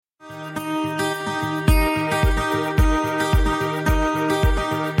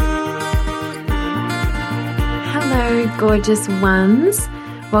gorgeous ones.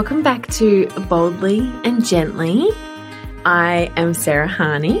 Welcome back to Boldly and Gently. I am Sarah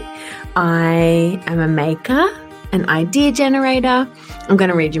Harney. I am a maker, an idea generator. I'm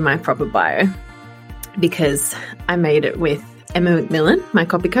going to read you my proper bio because I made it with Emma McMillan, my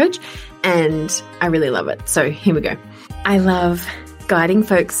copy coach, and I really love it. So here we go. I love guiding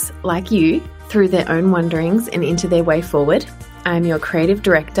folks like you through their own wanderings and into their way forward. I'm your creative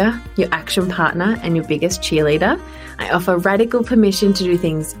director, your action partner, and your biggest cheerleader. I offer radical permission to do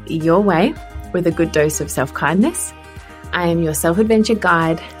things your way with a good dose of self-kindness. I am your self-adventure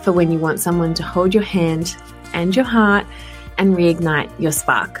guide for when you want someone to hold your hand and your heart and reignite your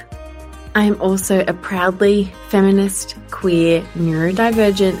spark. I am also a proudly feminist, queer,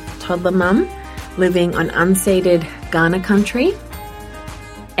 neurodivergent toddler mum living on unceded Kaurna country.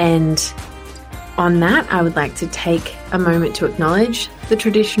 And on that, I would like to take a moment to acknowledge the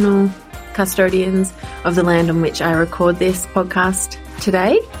traditional custodians of the land on which I record this podcast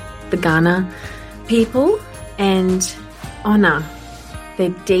today, the Kaurna people, and honour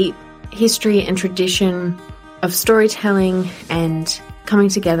their deep history and tradition of storytelling and coming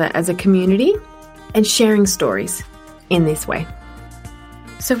together as a community and sharing stories in this way.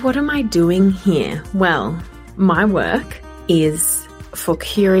 So what am I doing here? Well, my work is for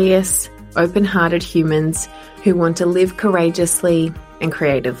curious, open-hearted humans who want to live courageously and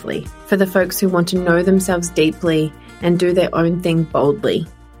creatively, for the folks who want to know themselves deeply and do their own thing boldly,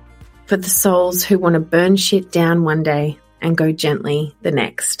 for the souls who want to burn shit down one day and go gently the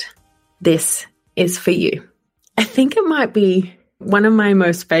next. This is for you. I think it might be one of my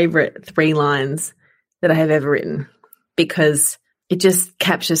most favorite 3 lines that I have ever written because it just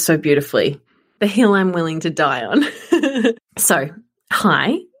captures so beautifully the hill I'm willing to die on. So,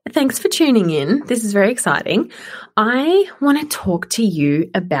 hi. Thanks for tuning in. This is very exciting. I want to talk to you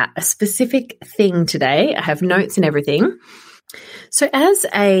about a specific thing today. I have notes and everything. So as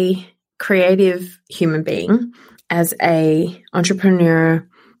a creative human being, as an entrepreneur,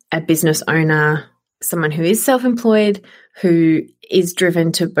 a business owner, someone who is self-employed, who is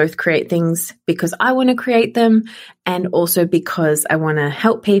driven to both create things because I want to create them and also because I want to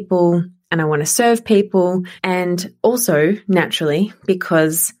help people and I want to serve people, and also naturally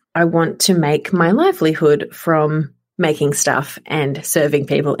because I want to make my livelihood from making stuff and serving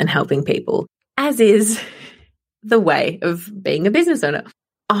people and helping people, as is the way of being a business owner.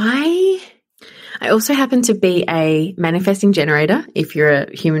 I also happen to be a manifesting generator, if you're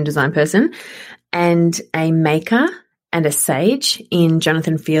a human design person, and a maker and a sage in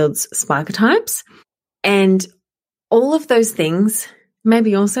Jonathan Field's Sparketypes. And all of those things,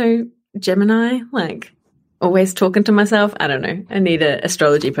 maybe also Gemini, like always talking to myself. I don't know. I need an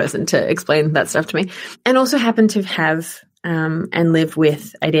astrology person to explain that stuff to me. And also happen to have and live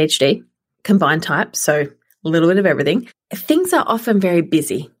with ADHD, combined type, so a little bit of everything. Things are often very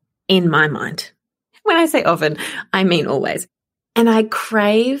busy in my mind. When I say often, I mean always. And I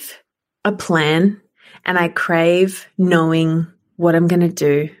crave a plan and I crave knowing what I'm going to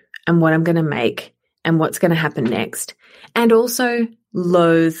do and what I'm going to make and what's going to happen next. And also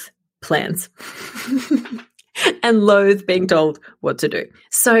loathe plans and loathe being told what to do.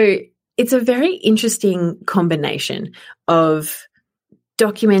 So it's a very interesting combination of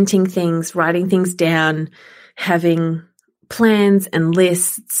documenting things, writing things down, having plans and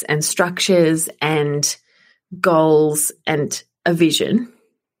lists and structures and goals and a vision,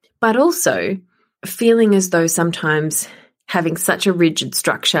 but also feeling as though sometimes having such a rigid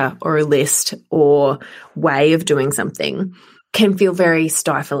structure or a list or way of doing something can feel very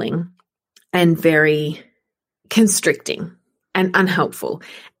stifling and very constricting and unhelpful,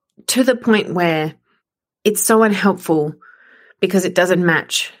 to the point where it's so unhelpful because it doesn't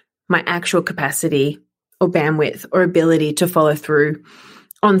match my actual capacity or bandwidth or ability to follow through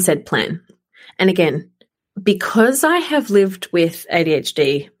on said plan. And again, because I have lived with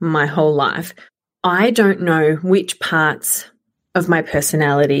ADHD my whole life, I don't know which parts of my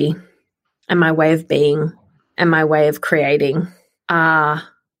personality and my way of being and my way of creating are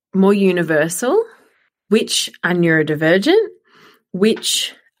more universal, which are neurodivergent,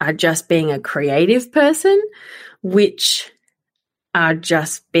 which are just being a creative person, which are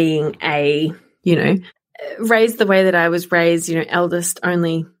just being a, raised the way that I was raised, eldest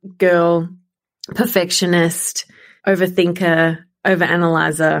only girl, perfectionist, overthinker,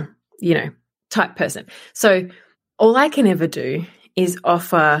 overanalyzer, type person. So all I can ever do is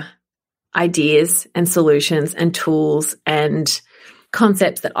offer ideas and solutions and tools and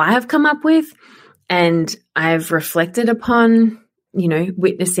concepts that I have come up with and I've reflected upon,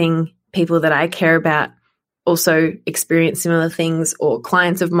 witnessing people that I care about also experience similar things, or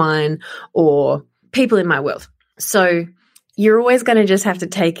clients of mine or people in my world. So you're always going to just have to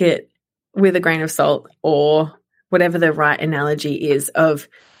take it with a grain of salt, or whatever the right analogy is, of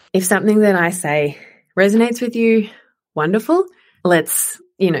if something that I say resonates with you, wonderful. Let's,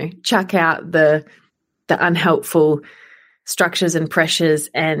 chuck out the unhelpful structures and pressures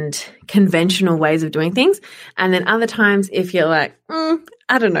and conventional ways of doing things. And then other times, if you're like,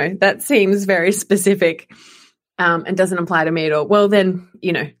 I don't know, that seems very specific and doesn't apply to me at all, well, then,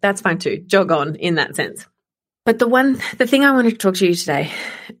 that's fine too. Jog on in that sense. But the thing I wanted to talk to you today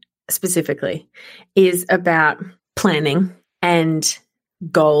specifically is about planning and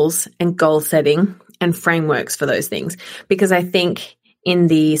goals and goal setting and frameworks for those things. Because I think in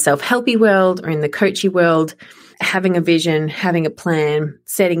the self-helpy world or in the coachy world, having a vision, having a plan,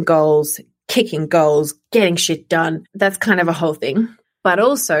 setting goals, kicking goals, getting shit done, that's kind of a whole thing. But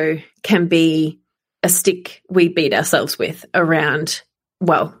also can be a stick we beat ourselves with around,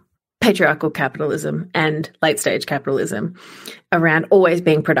 patriarchal capitalism and late stage capitalism, around always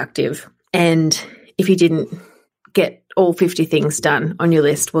being productive. And if you didn't get all 50 things done on your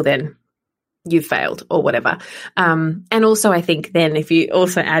list, well, then you failed or whatever. And also I think then if you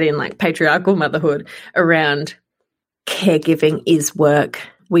also add in like patriarchal motherhood around caregiving is work,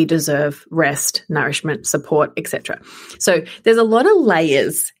 we deserve rest, nourishment, support, etc. So there's a lot of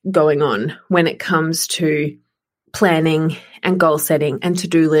layers going on when it comes to planning and goal setting and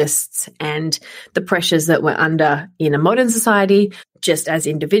to-do lists and the pressures that we're under in a modern society, just as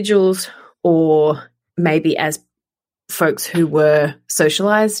individuals or maybe as folks who were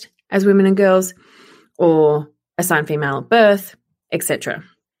socialized as women and girls or assigned female at birth, etc.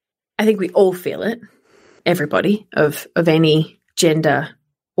 I think we all feel it, everybody of any gender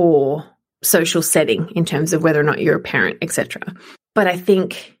or social setting in terms of whether or not you're a parent, etc. But I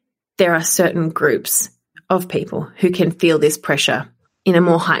think there are certain groups of people who can feel this pressure in a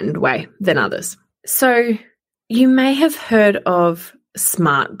more heightened way than others. So you may have heard of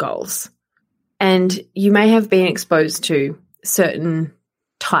SMART goals, and you may have been exposed to certain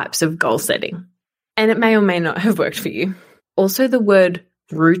types of goal setting, and it may or may not have worked for you. Also, the word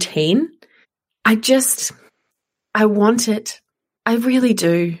routine, I want it. I really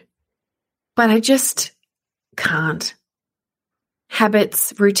do. But I just can't.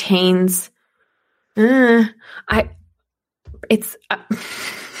 Habits, routines, I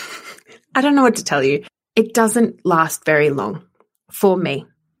don't know what to tell you. It doesn't last very long for me.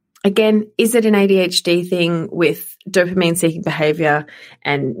 Again, is it an ADHD thing with dopamine-seeking behavior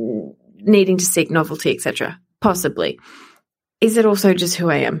and needing to seek novelty, etc.? Possibly. Is it also just who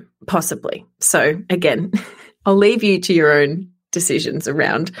I am? Possibly. So again, I'll leave you to your own decisions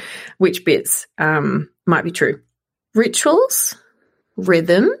around which bits might be true. Rituals,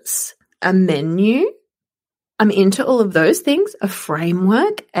 rhythms, a menu. I'm into all of those things. A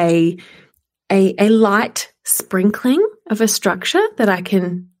framework, a light sprinkling of a structure that I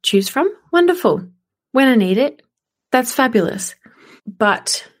can choose from. Wonderful. When I need it, that's fabulous.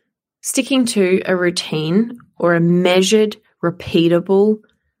 But sticking to a routine or a measured, repeatable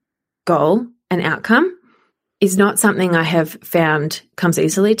goal and outcome is not something I have found comes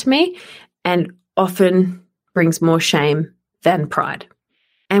easily to me and often brings more shame than pride.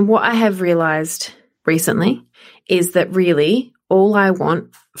 And what I have realized recently is that really all I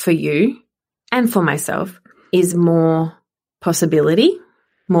want for you and for myself is more possibility,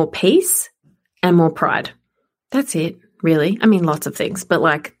 more peace, and more pride. That's it, really. I mean, lots of things,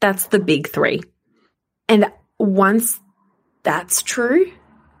 but that's the big three. And once that's true,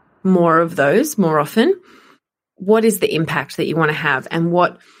 more of those, more often, what is the impact that you want to have, and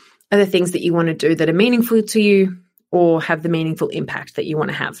what are the things that you want to do that are meaningful to you or have the meaningful impact that you want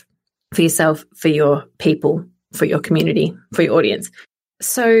to have for yourself, for your people, for your community, for your audience.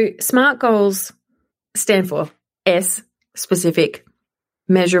 So SMART goals stand for S, specific,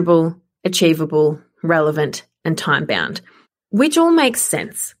 measurable, achievable, relevant, and time-bound, which all makes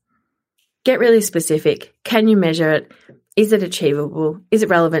sense. Get really specific. Can you measure it? Is it achievable? Is it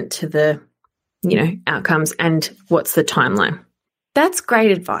relevant to the, outcomes? And what's the timeline? That's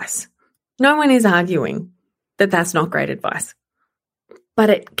great advice. No one is arguing that that's not great advice. But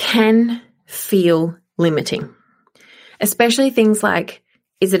it can feel limiting, especially things like,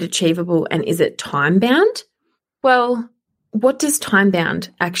 is it achievable and is it time-bound? Well, what does time-bound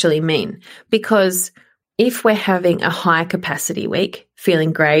actually mean? Because if we're having a high capacity week,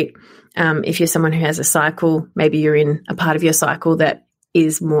 feeling great, if you're someone who has a cycle, maybe you're in a part of your cycle that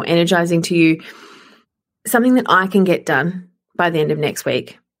is more energizing to you, something that I can get done by the end of next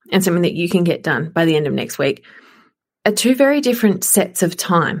week and something that you can get done by the end of next week are two very different sets of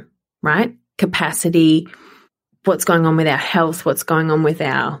time, right? Capacity, what's going on with our health, what's going on with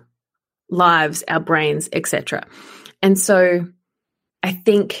our lives, our brains, etc. And so I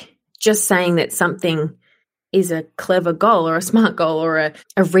think just saying that something is a clever goal or a smart goal or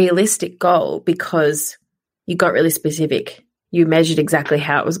a realistic goal because you got really specific, you measured exactly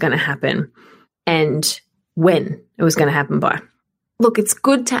how it was going to happen and when it was going to happen by. Look, it's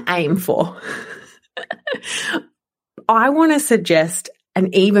good to aim for. I want to suggest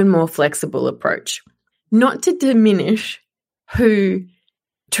an even more flexible approach, not to diminish who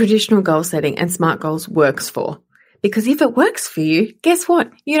traditional goal setting and SMART goals works for. Because if it works for you, guess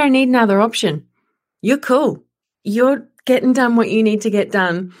what? You don't need another option. You're cool. You're getting done what you need to get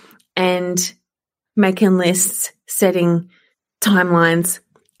done and making lists, setting timelines,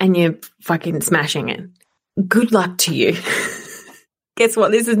 and you're fucking smashing it. Good luck to you. Guess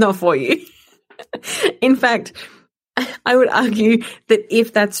what? This is not for you. In fact, I would argue that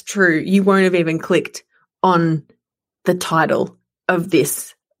if that's true, you won't have even clicked on the title of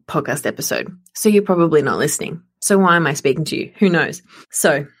this podcast episode. So you're probably not listening. So why am I speaking to you? Who knows?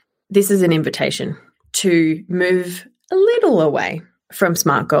 So this is an invitation to move a little away from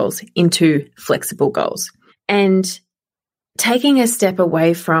SMART goals into flexible goals and taking a step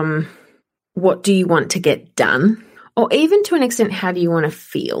away from what do you want to get done, or even to an extent, how do you want to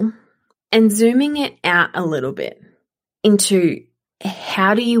feel, and zooming it out a little bit into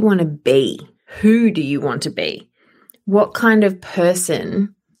how do you want to be? Who do you want to be? What kind of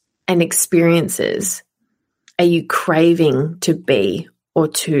person and experiences are you craving to be or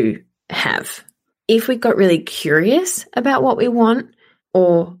to have? If we got really curious about what we want,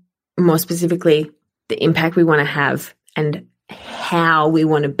 or more specifically, the impact we want to have and how we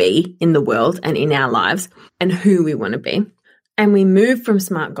want to be in the world and in our lives and who we want to be, and we move from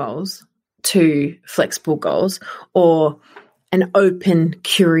SMART goals to flexible goals or an open,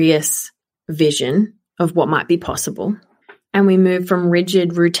 curious vision of what might be possible, and we move from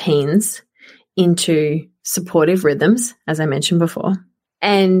rigid routines into supportive rhythms, as I mentioned before,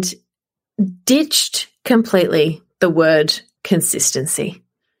 and ditched completely the word consistency.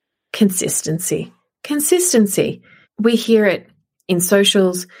 Consistency. Consistency. We hear it in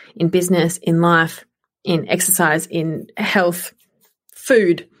socials, in business, in life, in exercise, in health,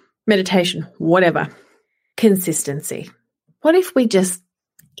 food, meditation, whatever. Consistency. What if we just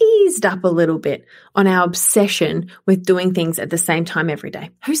eased up a little bit on our obsession with doing things at the same time every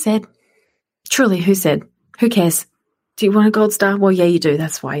day? Who said? Truly, who said? Who cares? Do you want a gold star? Well, yeah, you do.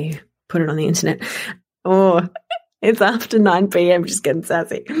 That's why you put it on the internet. Oh, it's after 9 p.m. Just getting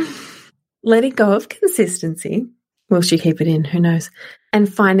sassy. Letting go of consistency. Will she keep it in? Who knows?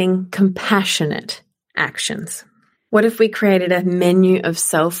 And finding compassionate actions. What if we created a menu of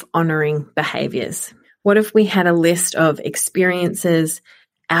self-honoring behaviors? What if we had a list of experiences,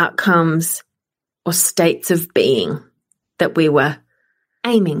 outcomes, or states of being that we were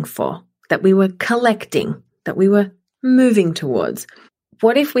aiming for, that we were collecting, that we were moving towards?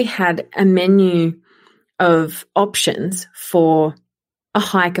 What if we had a menu of options for a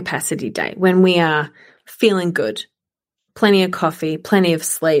high capacity day when we are feeling good, plenty of coffee, plenty of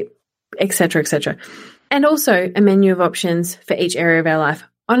sleep, etc., etc., and also a menu of options for each area of our life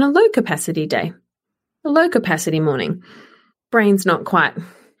on a low capacity day, a low capacity morning? Brain's not quite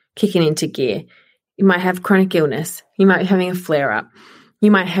kicking into gear. You might have chronic illness. You might be having a flare up.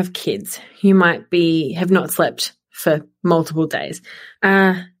 You might have kids. You might have not slept for multiple days,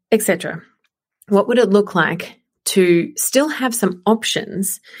 etc. What would it look like to still have some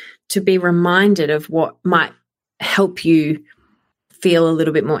options to be reminded of what might help you feel a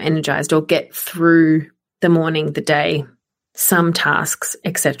little bit more energized or get through the morning, the day, some tasks,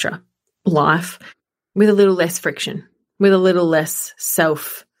 etc. Life with a little less friction, with a little less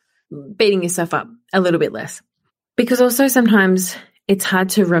beating yourself up, a little bit less. Because also sometimes it's hard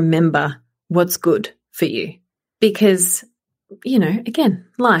to remember what's good for you because, again,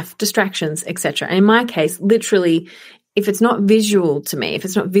 life, distractions, etc. In my case, literally, if it's not visual to me, if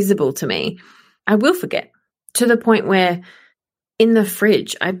it's not visible to me, I will forget, to the point where in the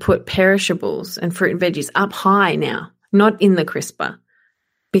fridge, I put perishables and fruit and veggies up high now, not in the crisper,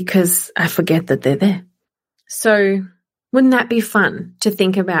 because I forget that they're there. So wouldn't that be fun to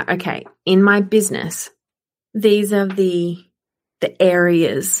think about, okay, in my business, these are the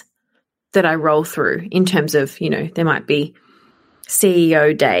areas that I roll through in terms of, there might be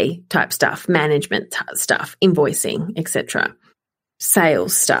CEO day type stuff, management stuff, invoicing, etc.,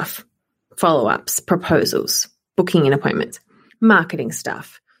 sales stuff, follow-ups, proposals, booking in appointments, marketing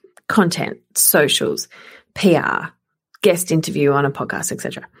stuff, content, socials, PR, guest interview on a podcast,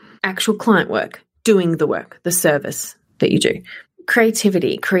 etc., actual client work, doing the work, the service that you do,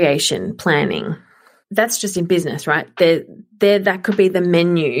 creativity, creation, planning, that's just in business, right? That could be the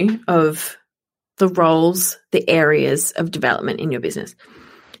menu of the roles, the areas of development in your business.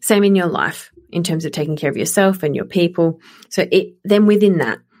 Same in your life in terms of taking care of yourself and your people. So then within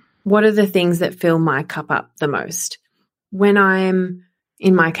that, what are the things that fill my cup up the most? When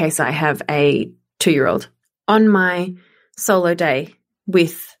in my case, I have a 2-year-old. On my solo day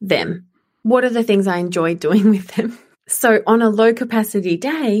with them, what are the things I enjoy doing with them? So on a low capacity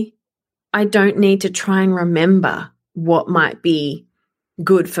day, I don't need to try and remember what might be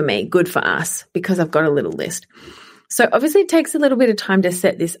good for me, good for us, because I've got a little list. So obviously it takes a little bit of time to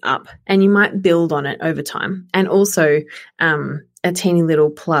set this up, and you might build on it over time. And also a teeny little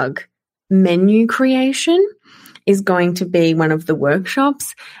plug, menu creation is going to be one of the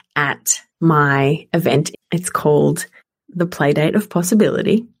workshops at my event. It's called The Playdate of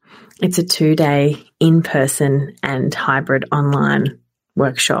Possibility. It's a 2-day in-person and hybrid online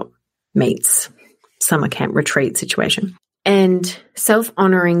workshop meets summer camp retreat situation. And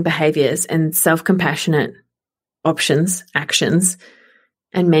self-honoring behaviors and self-compassionate options, actions,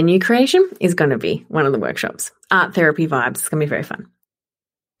 and menu creation is going to be one of the workshops. Art therapy vibes. It's going to be very fun.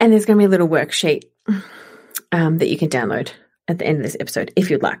 And there's going to be a little worksheet that you can download at the end of this episode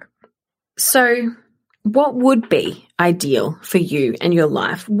if you'd like. So what would be ideal for you and your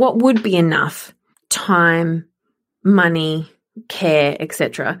life? What would be enough time, money, care,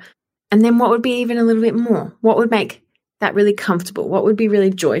 etc.? And then what would be even a little bit more? What would make that really comfortable? What would be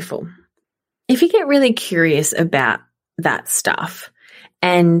really joyful? If you get really curious about that stuff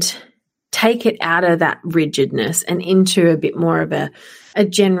and take it out of that rigidness and into a bit more of a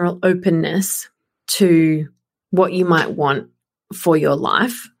general openness to what you might want for your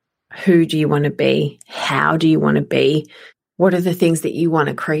life, who do you want to be? How do you want to be? What are the things that you want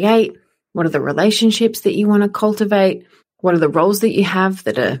to create? What are the relationships that you want to cultivate? What are the roles that you have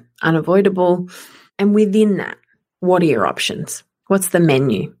that are unavoidable? And within that, what are your options? What's the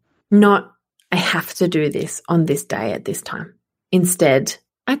menu? Not, I have to do this on this day at this time. Instead,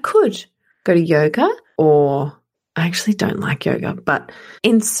 I could go to yoga, or I actually don't like yoga, but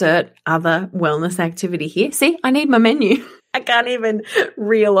insert other wellness activity here. See, I need my menu. I can't even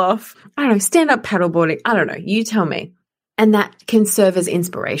reel off, I don't know, stand-up paddleboarding. I don't know. You tell me. And that can serve as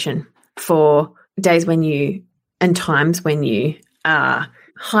inspiration for days when you, and times when you are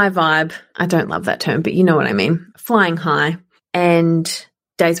high vibe. I don't love that term, but you know what I mean. Flying high. And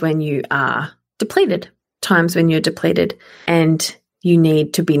days when you are depleted, times when you're depleted and you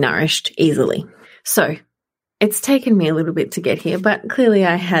need to be nourished easily. So it's taken me a little bit to get here, but clearly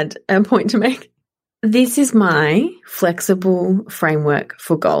I had a point to make. This is my flexible framework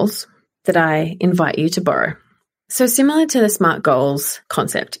for goals that I invite you to borrow. So similar to the SMART goals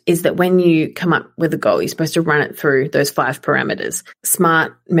concept is that when you come up with a goal, you're supposed to run it through those 5 parameters: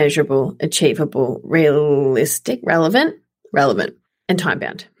 SMART, measurable, achievable, realistic, relevant, and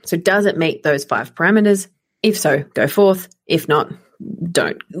time-bound. So does it meet those 5 parameters? If so, go forth. If not,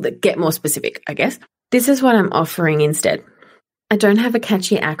 don't. Get more specific, I guess. This is what I'm offering instead. I don't have a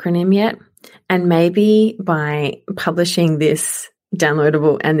catchy acronym yet, and maybe by publishing this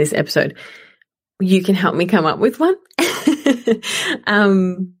downloadable and this episode, you can help me come up with one.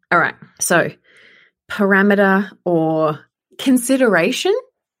 All right. So parameter or consideration,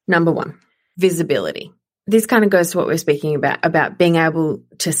 number 1, visibility. This kind of goes to what we're speaking about being able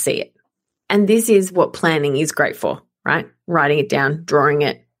to see it. And this is what planning is great for, right? Writing it down, drawing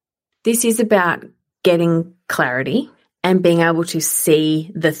it. This is about getting clarity and being able to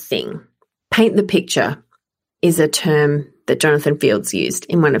see the thing. Paint the picture is a term that Jonathan Fields used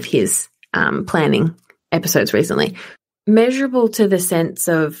in one of his planning episodes recently. Measurable to the sense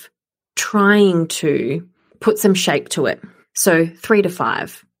of trying to put some shape to it. So 3 to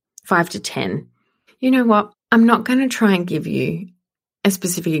 5, 5 to 10. You know what? I'm not going to try and give you a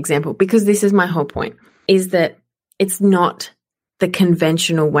specific example, because this is my whole point, is that it's not the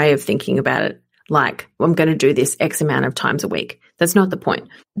conventional way of thinking about it. Like, well, I'm going to do this X amount of times a week. That's not the point.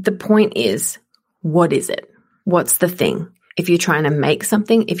 The point is, what is it? What's the thing? If you're trying to make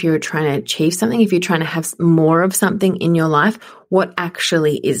something, if you're trying to achieve something, if you're trying to have more of something in your life, what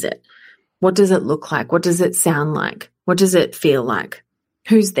actually is it? What does it look like? What does it sound like? What does it feel like?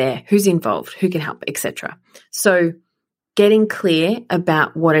 Who's there? Who's involved? Who can help, etc. So getting clear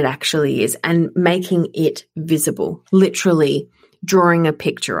about what it actually is and making it visible, literally drawing a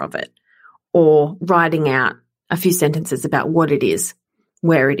picture of it or writing out a few sentences about what it is,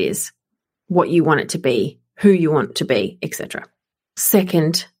 where it is, what you want it to be, who you want to be, etc.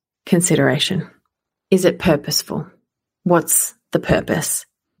 Second consideration, is it purposeful? What's the purpose?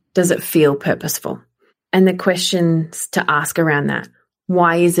 Does it feel purposeful? And the questions to ask around that,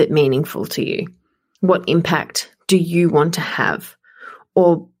 why is it meaningful to you? What impact do you want to have?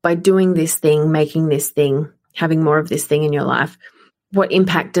 Or by doing this thing, making this thing, having more of this thing in your life, what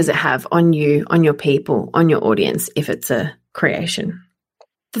impact does it have on you, on your people, on your audience if it's a creation?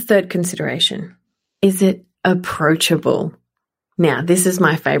 The third consideration, is it approachable? Now, this is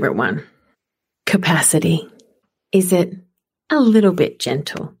my favorite one. Capacity. Is it a little bit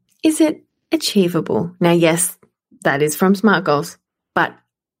gentle? Is it achievable? Now, yes, that is from SMART goals, but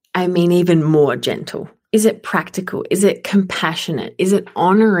I mean even more gentle. Is it practical? Is it compassionate? Is it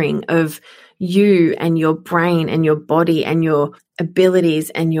honoring of you and your brain and your body and your abilities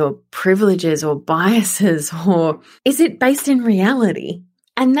and your privileges or biases? Or is it based in reality?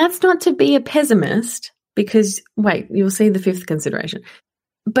 And that's not to be a pessimist because, wait, you'll see the fifth consideration,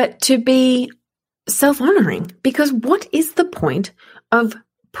 but to be self-honoring, because what is the point of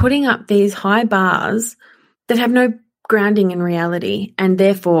putting up these high bars that have no grounding in reality and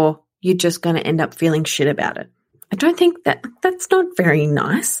therefore you're just going to end up feeling shit about it? I don't think that's not very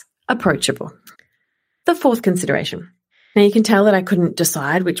nice. Approachable. The fourth consideration. Now you can tell that I couldn't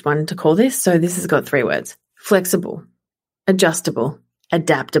decide which one to call this, so this has got 3 words. Flexible, adjustable,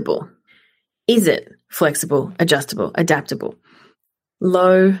 adaptable. Is it flexible, adjustable, adaptable?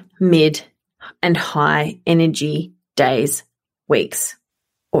 Low, mid, and high energy days, weeks,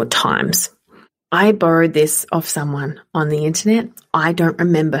 or times. I borrowed this off someone on the internet. I don't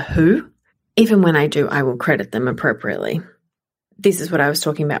remember who. Even when I do, I will credit them appropriately. This is what I was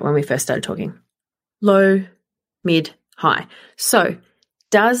talking about when we first started talking. Low, mid, high. So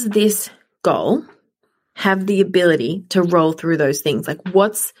does this goal have the ability to roll through those things?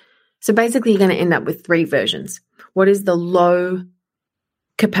 So basically you're going to end up with 3 versions. What is the low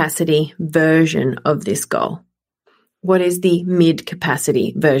capacity version of this goal? What is the mid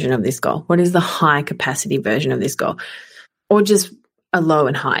capacity version of this goal? What is the high capacity version of this goal? Or just a low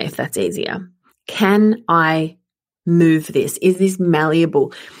and high if that's easier. Can I move this? Is this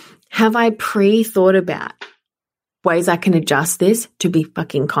malleable? Have I pre-thought about ways I can adjust this to be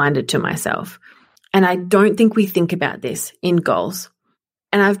fucking kinder to myself? And I don't think we think about this in goals.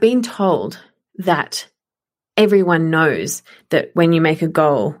 And I've been told that everyone knows that when you make a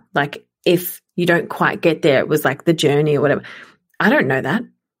goal, like if you don't quite get there, it was like the journey or whatever. I don't know that.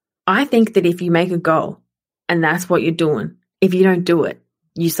 I think that if you make a goal and that's what you're doing, if you don't do it,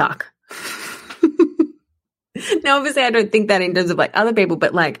 you suck. Now, obviously, I don't think that in terms of like other people,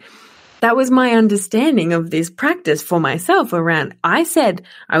 but like that was my understanding of this practice for myself around. I said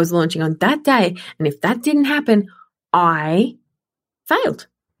I was launching on that day, and if that didn't happen, I failed.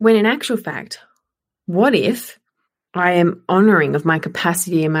 When in actual fact, what if I am honoring of my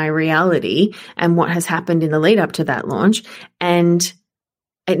capacity and my reality and what has happened in the lead up to that launch, and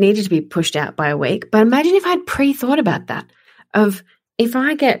it needed to be pushed out by a week. But imagine if I'd pre-thought about that, of if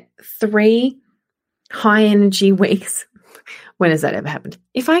I get 3 high energy weeks, when has that ever happened?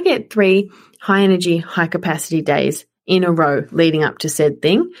 If I get 3 high energy, high capacity days in a row leading up to said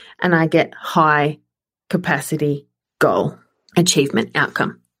thing, and I get high capacity goal, achievement,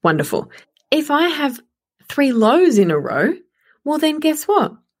 outcome, wonderful. If I have 3 lows in a row, well then guess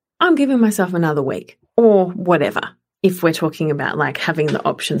what? I'm giving myself another week or whatever, if we're talking about like having the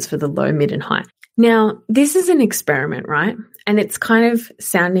options for the low, mid, and high. Now, this is an experiment, right? And it's kind of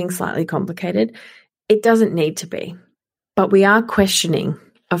sounding slightly complicated. It doesn't need to be, but we are questioning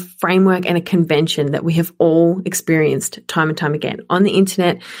a framework and a convention that we have all experienced time and time again on the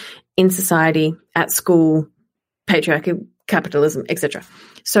internet, in society, at school, patriarchy, capitalism, etc.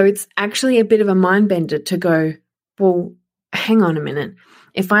 So it's actually a bit of a mind bender to go, well, hang on a minute.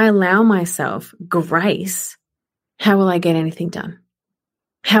 If I allow myself grace, how will I get anything done?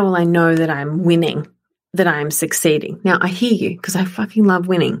 How will I know that I'm winning, that I'm succeeding? Now, I hear you because I fucking love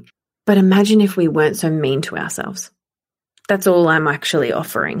winning. But imagine if we weren't so mean to ourselves. That's all I'm actually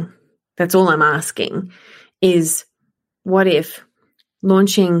offering. That's all I'm asking is, what if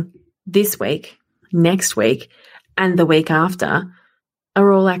launching this week, next week, and the week after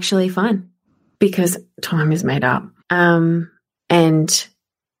are all actually fun? Because time is made up. And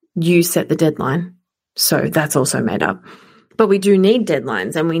you set the deadline. So that's also made up. But we do need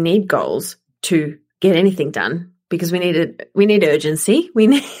deadlines and we need goals to get anything done, because we need urgency. We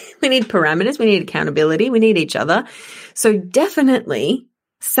need parameters. We need accountability. We need each other. So definitely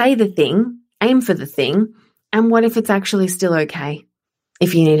say the thing, aim for the thing. And what if it's actually still okay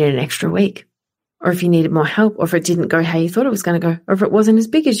if you needed an extra week, or if you needed more help, or if it didn't go how you thought it was going to go, or if it wasn't as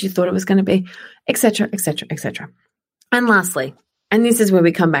big as you thought it was going to be, etc., etc., etc. And lastly, and this is where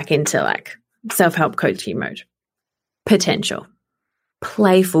we come back into like self-help coaching mode, potential,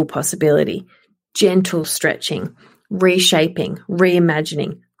 playful possibility, gentle stretching, reshaping,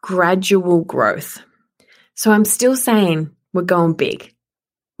 reimagining, gradual growth. So I'm still saying we're going big.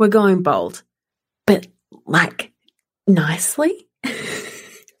 We're going bold. But like nicely,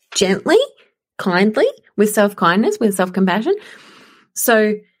 gently, kindly, with self-kindness, with self-compassion.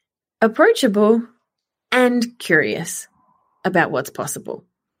 So approachable and curious about what's possible.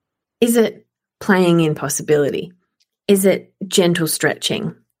 Is it playing in possibility? Is it gentle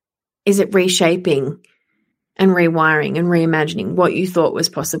stretching? Is it reshaping and rewiring and reimagining what you thought was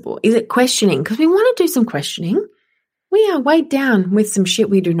possible? Is it questioning? Because we want to do some questioning. We are weighed down with some shit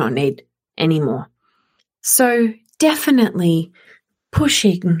we do not need anymore. So definitely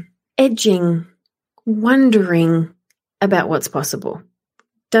pushing, edging, wondering about what's possible.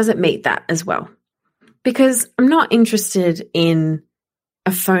 Does it meet that as well? Because I'm not interested in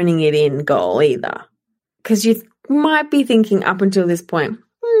a phoning it in goal either. Because you might be thinking up until this point,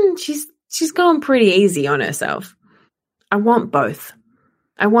 she's gone pretty easy on herself. I want both.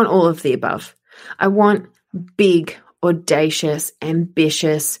 I want all of the above. I want big, audacious,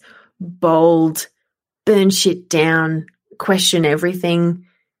 ambitious, bold, burn shit down, question everything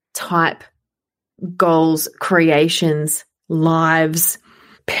type goals, creations, lives,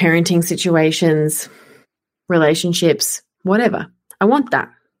 parenting situations, relationships, whatever. I want that.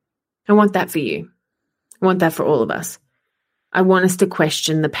 I want that for you. I want that for all of us. I want us to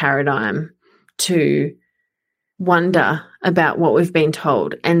question the paradigm, to wonder about what we've been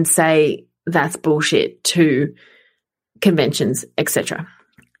told and say that's bullshit to conventions, etc.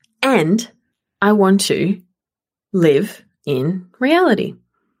 And I want to live in reality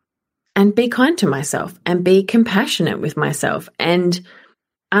and be kind to myself and be compassionate with myself and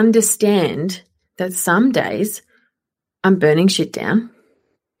understand that some days I'm burning shit down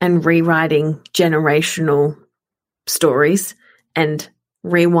and rewriting generational stories and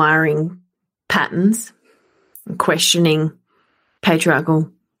rewiring patterns and questioning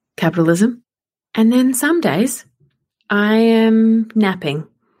patriarchal capitalism. And then some days I am napping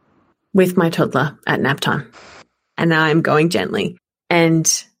with my toddler at nap time and I'm going gently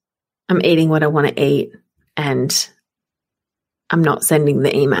and I'm eating what I want to eat and I'm not sending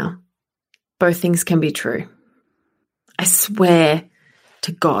the email. Both things can be true. I swear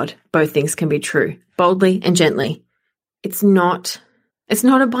to God, both things can be true, boldly and gently. It's not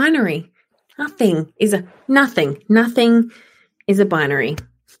a binary. Nothing is a binary.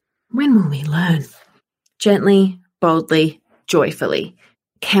 When will we learn? Gently, boldly, joyfully.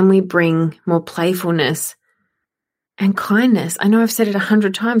 Can we bring more playfulness and kindness? I know I've said it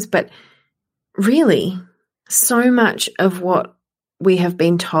 100 times, but really, so much of what we have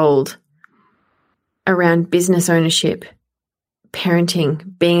been told around business ownership,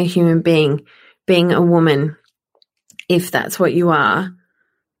 parenting, being a human being, being a woman, if that's what you are,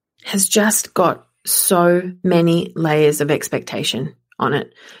 has just got so many layers of expectation on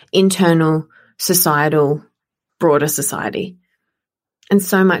it. Internal, societal, broader society. And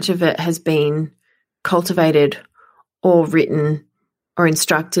so much of it has been cultivated or written or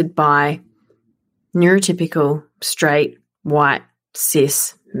instructed by neurotypical, straight, white,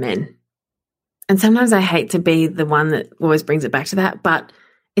 cis men. And sometimes I hate to be the one that always brings it back to that, but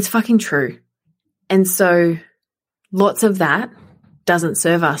it's fucking true. And so lots of that doesn't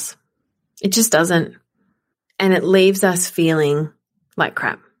serve us. It just doesn't. And it leaves us feeling like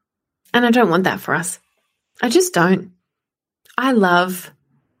crap. And I don't want that for us. I just don't. I love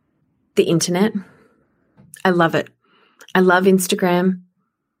the internet. I love it. I love Instagram.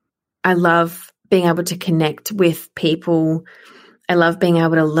 I love being able to connect with people. I love being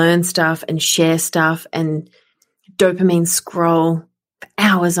able to learn stuff and share stuff and dopamine scroll for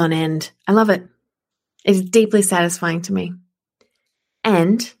hours on end. I love it. It's deeply satisfying to me.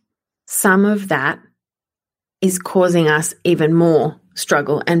 And some of that is causing us even more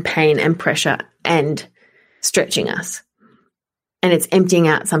struggle and pain and pressure and stretching us. And it's emptying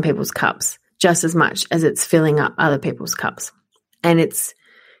out some people's cups just as much as it's filling up other people's cups. And it's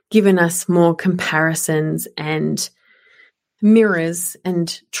given us more comparisons and mirrors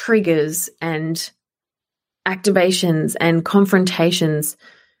and triggers and activations and confrontations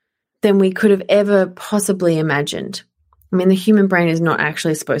than we could have ever possibly imagined. I mean, the human brain is not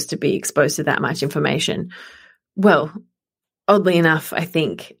actually supposed to be exposed to that much information. Well, oddly enough, I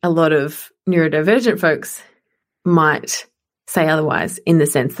think a lot of neurodivergent folks might say otherwise in the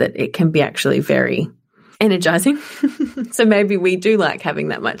sense that it can be actually very energizing. So maybe we do like having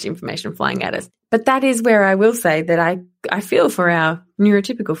that much information flying at us. But that is where I will say that I feel for our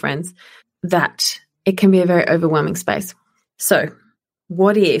neurotypical friends that it can be a very overwhelming space. So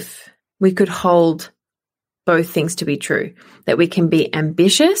what if we could hold both things to be true? That we can be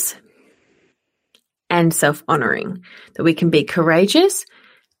ambitious and self-honoring, that we can be courageous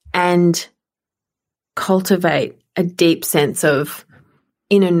and cultivate a deep sense of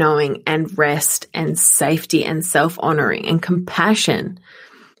inner knowing and rest and safety and self-honoring and compassion.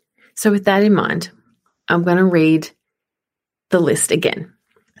 So with that in mind, I'm going to read the list again.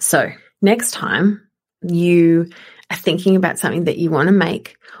 So next time you are thinking about something that you want to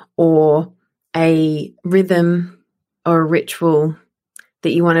make, or a rhythm or a ritual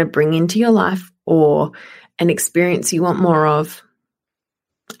that you want to bring into your life, or an experience you want more of,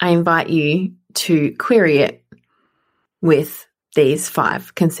 I invite you to query it with these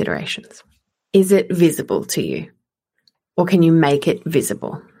 5 considerations. Is it visible to you? Or can you make it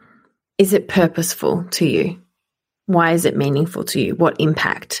visible? Is it purposeful to you? Why is it meaningful to you? What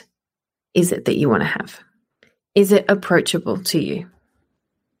impact is it that you want to have? Is it approachable to you?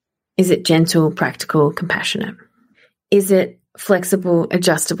 Is it gentle, practical, compassionate? Is it flexible,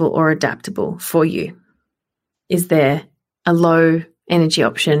 adjustable, or adaptable for you? Is there a low energy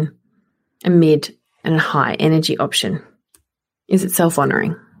option, a mid, and a high energy option? Is it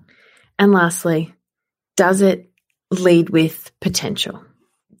self-honoring? And lastly, does it lead with potential?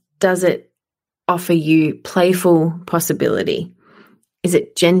 Does it offer you playful possibility? Is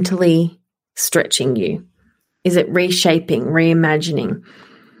it gently stretching you? Is it reshaping, reimagining,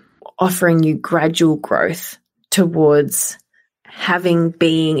 offering you gradual growth towards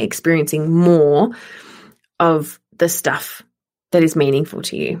experiencing more of the stuff that is meaningful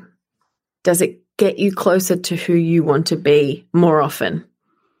to you? Does it get you closer to who you want to be more often?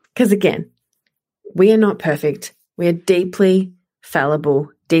 Because again, we are not perfect. We are deeply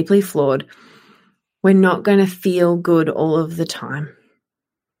fallible, deeply flawed. We're not going to feel good all of the time.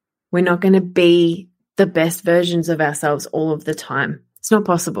 We're not going to be the best versions of ourselves all of the time. It's not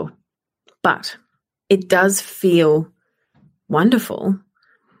possible. But it does feel wonderful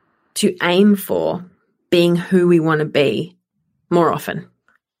to aim for being who we want to be more often.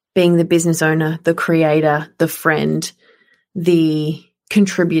 Being the business owner, the creator, the friend, the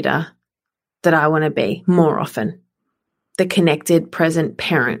contributor that I want to be more often. The connected, present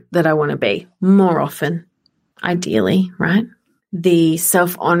parent that I want to be more often, ideally, right? The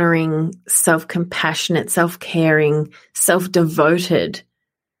self-honoring, self-compassionate, self-caring, self-devoted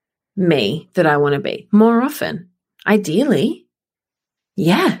me that I want to be more often, ideally.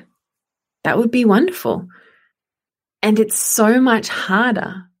 Yeah, that would be wonderful. And it's so much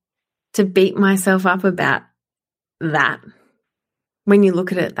harder to beat myself up about that when you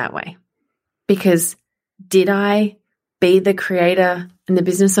look at it that way. Because did I be the creator and the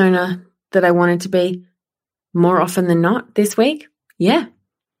business owner that I wanted to be more often than not this week? Yeah.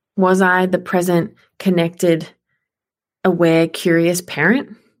 Was I the present, connected, aware, curious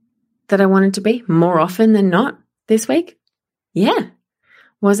parent that I wanted to be more often than not this week? Yeah.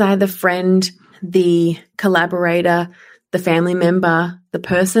 Was I the friend, the collaborator, the family member, the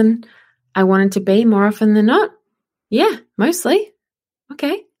person I wanted to be more often than not? Yeah, mostly.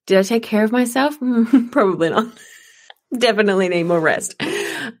 Okay. Did I take care of myself? Probably not. Definitely need more rest.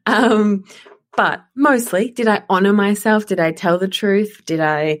 But mostly, did I honor myself? Did I tell the truth? Did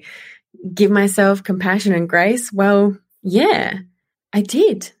I give myself compassion and grace? Well, yeah, I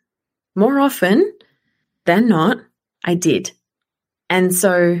did. More often than not, I did. And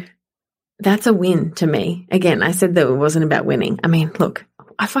so that's a win to me. Again, I said that it wasn't about winning. I mean, look,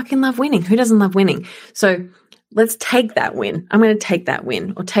 I fucking love winning. Who doesn't love winning? So let's take that win. I'm going to take that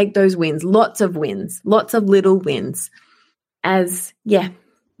win, or take those wins, lots of little wins as, yeah,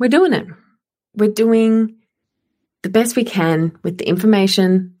 we're doing it. We're doing the best we can with the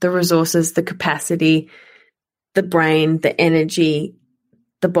information, the resources, the capacity, the brain, the energy,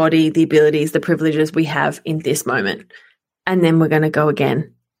 the body, the abilities, the privileges we have in this moment. And then we're going to go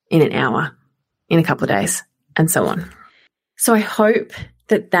again in an hour, in a couple of days, and so on. So I hope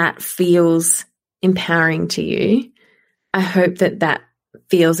that that feels empowering to you. I hope that that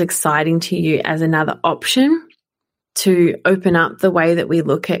feels exciting to you as another option to open up the way that we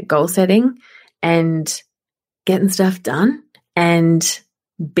look at goal setting and getting stuff done and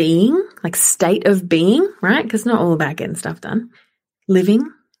being, like state of being, right? Because it's not all about getting stuff done.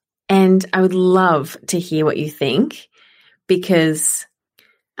 Living. And I would love to hear what you think, because,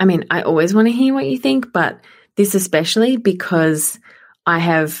 I mean, I always want to hear what you think, but this especially because I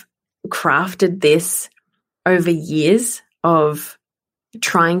have crafted this over years of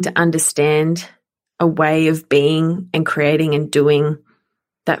trying to understand a way of being and creating and doing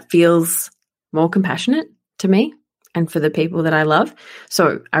that feels more compassionate to me and for the people that I love.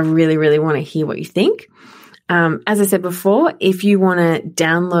 So I really, really want to hear what you think. As I said before, if you want to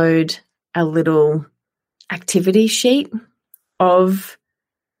download a little activity sheet of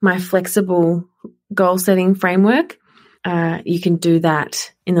my flexible goal setting framework, You can do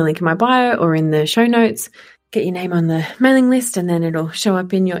that in the link in my bio or in the show notes. Get your name on the mailing list and then it'll show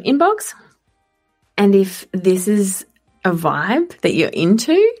up in your inbox. And if this is a vibe that you're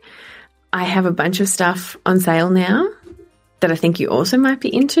into, I have a bunch of stuff on sale now that I think you also might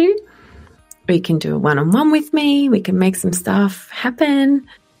be into. Or you can do a one-on-one with me. We can make some stuff happen.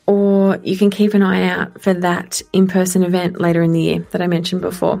 Or you can keep an eye out for that in-person event later in the year that I mentioned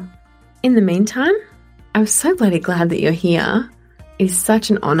before. In the meantime, I'm so bloody glad that you're here. It's such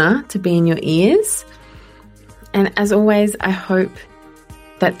an honor to be in your ears. And as always, I hope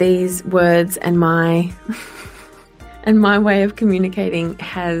that these words and my way of communicating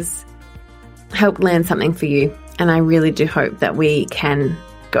has helped land something for you. And I really do hope that we can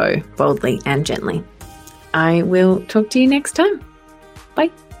go boldly and gently. I will talk to you next time.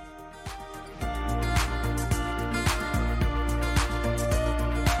 Bye.